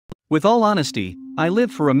With all honesty, I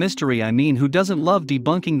live for a mystery. I mean, who doesn't love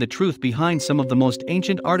debunking the truth behind some of the most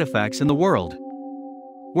ancient artifacts in the world?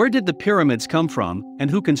 Where did the pyramids come from, and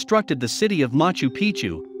who constructed the city of Machu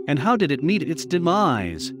Picchu, and how did it meet its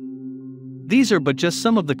demise? These are but just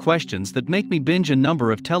some of the questions that make me binge a number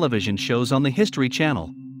of television shows on the History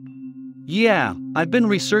Channel. Yeah, I've been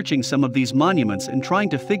researching some of these monuments and trying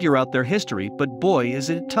to figure out their history, but boy is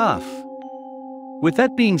it tough. With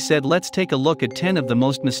that being said, let's take a look at 10 of the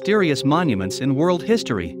most mysterious monuments in world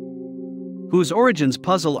history, whose origins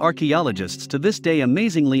puzzle archaeologists to this day.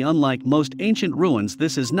 Amazingly, unlike most ancient ruins,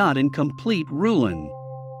 this is not in complete ruin.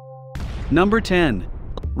 Number 10.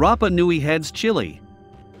 Rapa Nui Heads, Chile.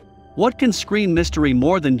 What can scream mystery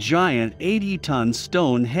more than giant 80-ton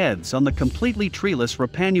stone heads on the completely treeless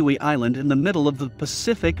Rapanui Island in the middle of the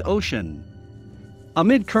Pacific Ocean?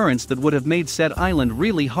 Amid currents that would have made said island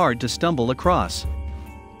really hard to stumble across.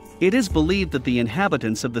 It is believed that the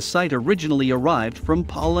inhabitants of the site originally arrived from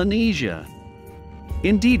Polynesia.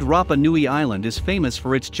 Indeed, Rapa Nui Island is famous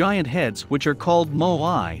for its giant heads, which are called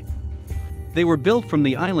moai. They were built from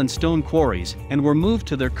the island stone quarries and were moved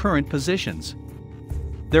to their current positions.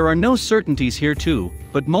 There are no certainties here too,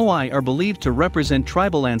 but moai are believed to represent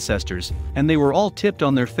tribal ancestors, and they were all tipped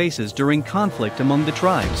on their faces during conflict among the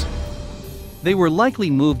tribes. They were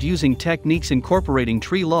likely moved using techniques incorporating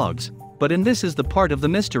tree logs, but this is the part of the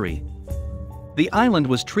mystery. The island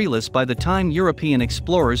was treeless by the time European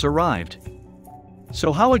explorers arrived.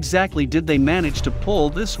 So how exactly did they manage to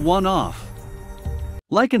pull this one off?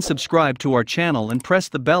 Like and subscribe to our channel and press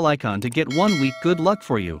the bell icon to get 1 week good luck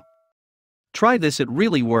for you. Try this, it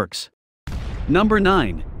really works. Number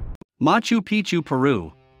 9. Machu Picchu,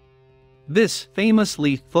 Peru. This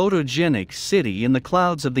famously photogenic city in the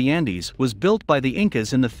clouds of the Andes was built by the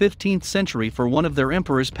Incas in the 15th century for one of their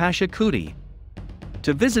emperors, Pasha Kuti.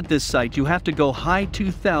 To visit this site you have to go high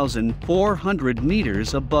 2,400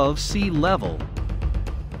 meters above sea level.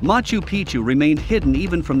 Machu Picchu remained hidden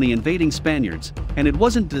even from the invading Spaniards, and it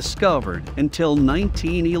wasn't discovered until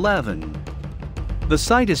 1911. The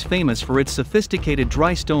site is famous for its sophisticated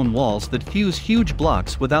dry stone walls that fuse huge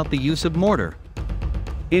blocks without the use of mortar.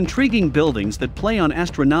 Intriguing buildings that play on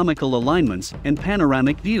astronomical alignments and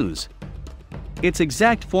panoramic views. Its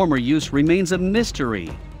exact former use remains a mystery.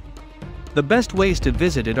 The best ways to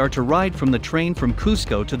visit it are to ride from the train from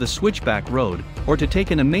Cusco to the Switchback Road, or to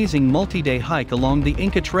take an amazing multi-day hike along the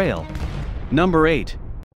Inca Trail. Number 8.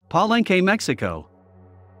 Palenque, Mexico.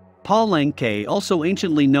 Palenque, also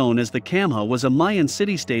anciently known as the Camha, was a Mayan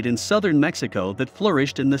city-state in southern Mexico that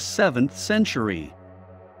flourished in the 7th century.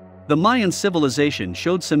 The Mayan civilization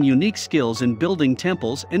showed some unique skills in building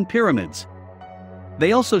temples and pyramids.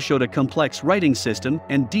 They also showed a complex writing system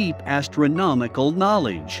and deep astronomical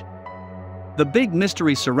knowledge. The big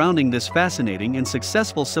mystery surrounding this fascinating and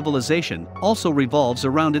successful civilization also revolves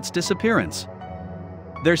around its disappearance.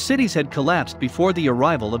 Their cities had collapsed before the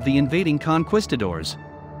arrival of the invading conquistadors.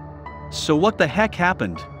 So what the heck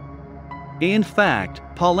happened? In fact,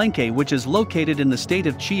 Palenque, which is located in the state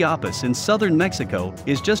of Chiapas in southern Mexico,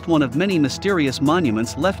 is just one of many mysterious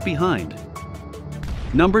monuments left behind.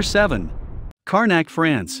 Number 7. Carnac,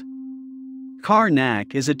 France.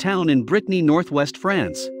 Carnac is a town in Brittany, northwest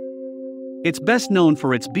France. It's best known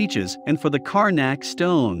for its beaches and for the Carnac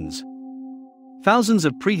stones. Thousands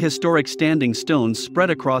of prehistoric standing stones spread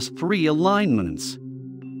across 3 alignments.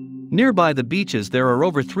 Nearby the beaches there are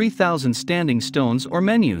over 3,000 standing stones or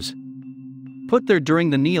menus, put there during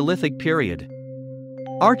the Neolithic period.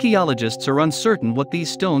 Archaeologists are uncertain what these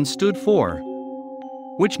stones stood for,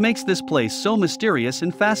 which makes this place so mysterious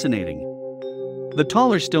and fascinating. The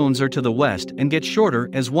taller stones are to the west and get shorter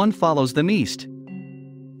as one follows them east.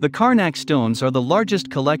 The Carnac stones are the largest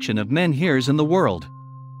collection of menhirs in the world.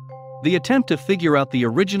 The attempt to figure out the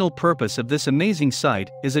original purpose of this amazing site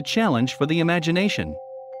is a challenge for the imagination.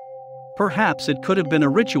 Perhaps it could have been a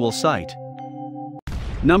ritual site.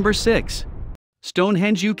 Number 6.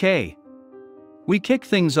 Stonehenge, UK. We kick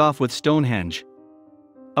things off with Stonehenge,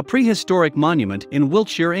 a prehistoric monument in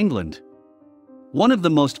Wiltshire, England. One of the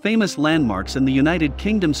most famous landmarks in the United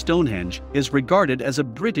Kingdom, Stonehenge is regarded as a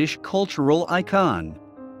British cultural icon.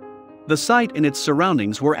 The site and its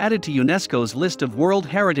surroundings were added to UNESCO's list of World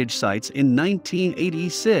Heritage Sites in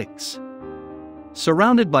 1986.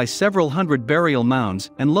 Surrounded by several hundred burial mounds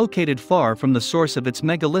and located far from the source of its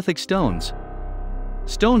megalithic stones,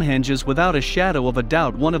 Stonehenge is without a shadow of a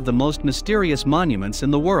doubt one of the most mysterious monuments in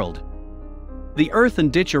the world. The earth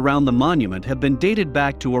and ditch around the monument have been dated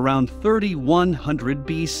back to around 3100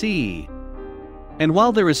 BC. And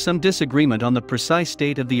while there is some disagreement on the precise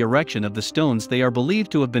date of the erection of the stones, they are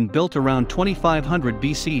believed to have been built around 2500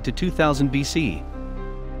 BC to 2000 BC.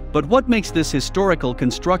 But what makes this historical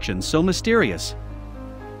construction so mysterious?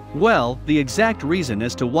 Well, the exact reason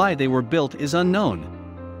as to why they were built is unknown.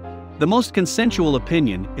 The most consensual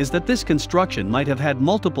opinion is that this construction might have had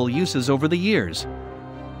multiple uses over the years,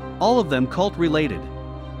 all of them cult-related.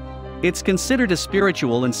 It's considered a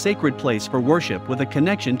spiritual and sacred place for worship with a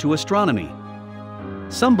connection to astronomy.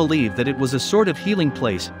 Some believe that it was a sort of healing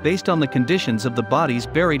place based on the conditions of the bodies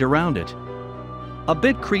buried around it. A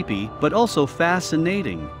bit creepy, but also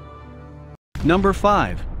fascinating. Number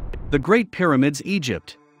 5. The Great Pyramids,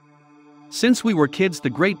 Egypt. Since we were kids, the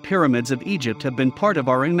Great Pyramids of Egypt have been part of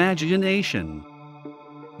our imagination.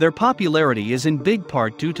 Their popularity is in big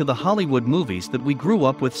part due to the Hollywood movies that we grew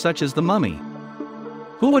up with, such as The Mummy.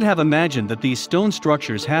 Who would have imagined that these stone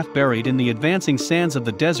structures half buried in the advancing sands of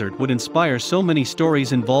the desert would inspire so many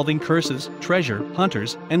stories involving curses, treasure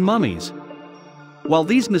hunters, and mummies? While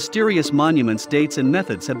these mysterious monuments' dates and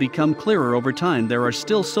methods have become clearer over time, there are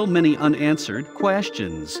still so many unanswered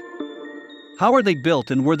questions. How are they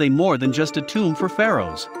built, and were they more than just a tomb for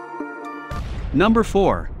pharaohs? Number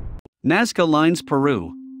 4. Nazca Lines,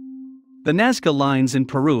 Peru. The Nazca Lines in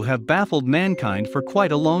Peru have baffled mankind for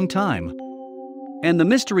quite a long time. And the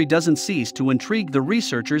mystery doesn't cease to intrigue the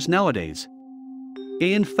researchers nowadays.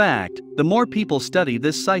 In fact, the more people study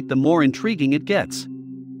this site, the more intriguing it gets.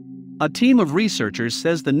 A team of researchers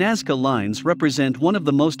says the Nazca Lines represent one of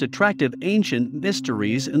the most attractive ancient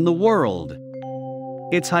mysteries in the world.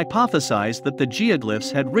 It's hypothesized that the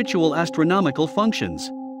geoglyphs had ritual astronomical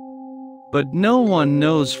functions. But no one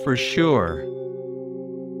knows for sure.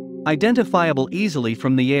 Identifiable easily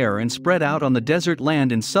from the air and spread out on the desert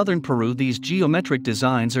land in southern Peru, these geometric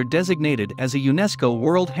designs are designated as a UNESCO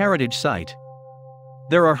World Heritage Site.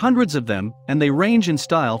 There are hundreds of them, and they range in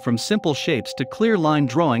style from simple shapes to clear line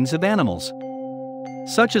drawings of animals,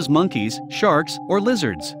 such as monkeys, sharks, or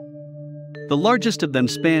lizards. The largest of them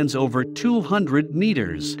spans over 200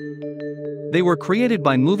 meters. They were created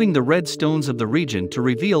by moving the red stones of the region to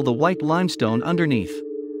reveal the white limestone underneath.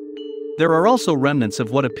 There are also remnants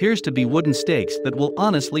of what appears to be wooden stakes that will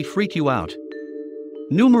honestly freak you out.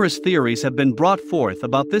 Numerous theories have been brought forth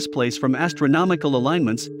about this place, from astronomical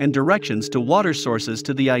alignments and directions to water sources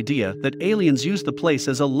to the idea that aliens use the place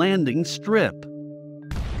as a landing strip.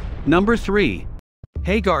 Number 3.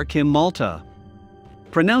 Hagar Kim, Malta.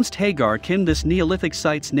 Pronounced Hagar Kim, this Neolithic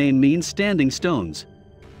site's name means standing stones.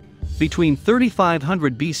 Between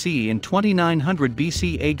 3500 BC and 2900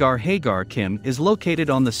 BC, Hagar Kim is located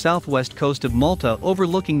on the southwest coast of Malta,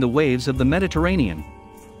 overlooking the waves of the Mediterranean.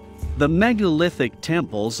 The megalithic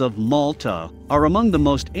temples of Malta are among the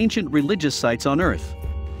most ancient religious sites on Earth.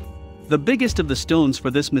 The biggest of the stones for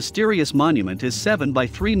this mysterious monument is 7 by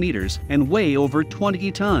 3 meters and weigh over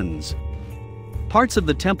 20 tons. Parts of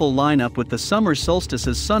the temple line up with the summer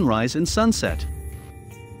solstice's sunrise and sunset.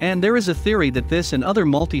 And there is a theory that this and other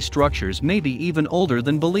multi-structures may be even older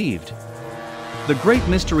than believed. The great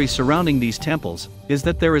mystery surrounding these temples is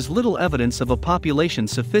that there is little evidence of a population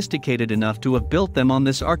sophisticated enough to have built them on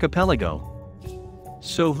this archipelago.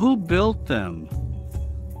 So who built them?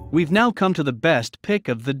 We've now come to the best pick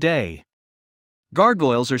of the day.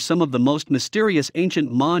 Gargoyles are some of the most mysterious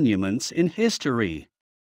ancient monuments in history.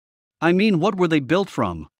 I mean, what were they built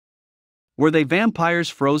from? Were they vampires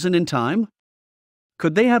frozen in time?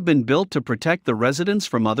 Could they have been built to protect the residents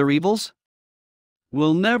from other evils?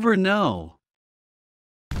 We'll never know.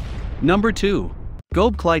 Number 2.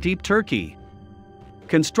 Göbekli Tepe, Turkey.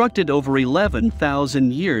 Constructed over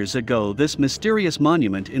 11,000 years ago, this mysterious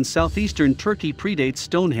monument in southeastern Turkey predates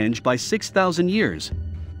Stonehenge by 6,000 years.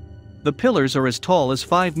 The pillars are as tall as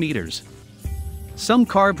 5 meters. Some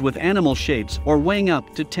carved with animal shapes or weighing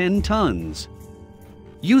up to 10 tons.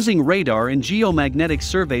 Using radar and geomagnetic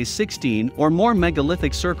surveys, 16 or more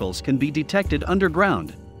megalithic circles can be detected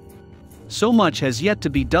underground. So much has yet to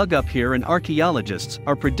be dug up here, and archaeologists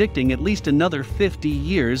are predicting at least another 50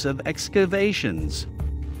 years of excavations.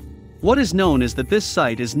 What is known is that this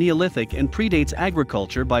site is Neolithic and predates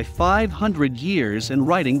agriculture by 500 years and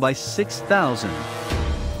writing by 6,000.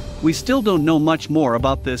 We still don't know much more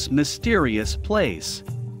about this mysterious place.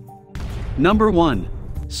 Number 1.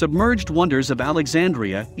 Submerged Wonders of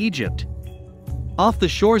Alexandria, Egypt. Off the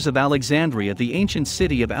shores of Alexandria, the ancient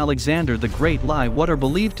city of Alexander the Great, lie what are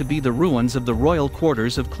believed to be the ruins of the royal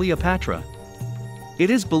quarters of Cleopatra. It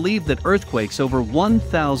is believed that earthquakes over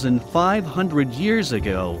 1,500 years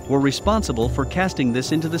ago were responsible for casting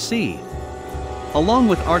this into the sea, along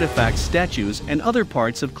with artifacts, statues, and other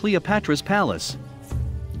parts of Cleopatra's palace.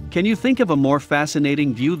 Can you think of a more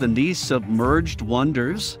fascinating view than these submerged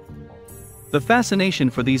wonders? The fascination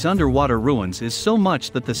for these underwater ruins is so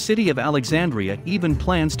much that the city of Alexandria even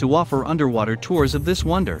plans to offer underwater tours of this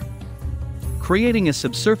wonder, creating a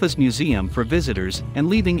subsurface museum for visitors and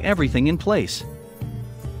leaving everything in place.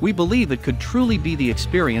 We believe it could truly be the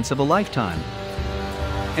experience of a lifetime.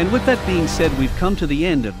 And with that being said, we've come to the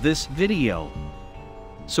end of this video.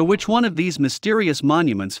 So which one of these mysterious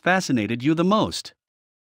monuments fascinated you the most?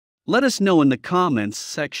 Let us know in the comments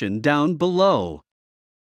section down below.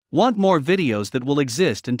 Want more videos that will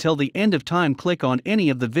exist until the end of time? Click on any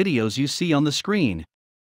of the videos you see on the screen.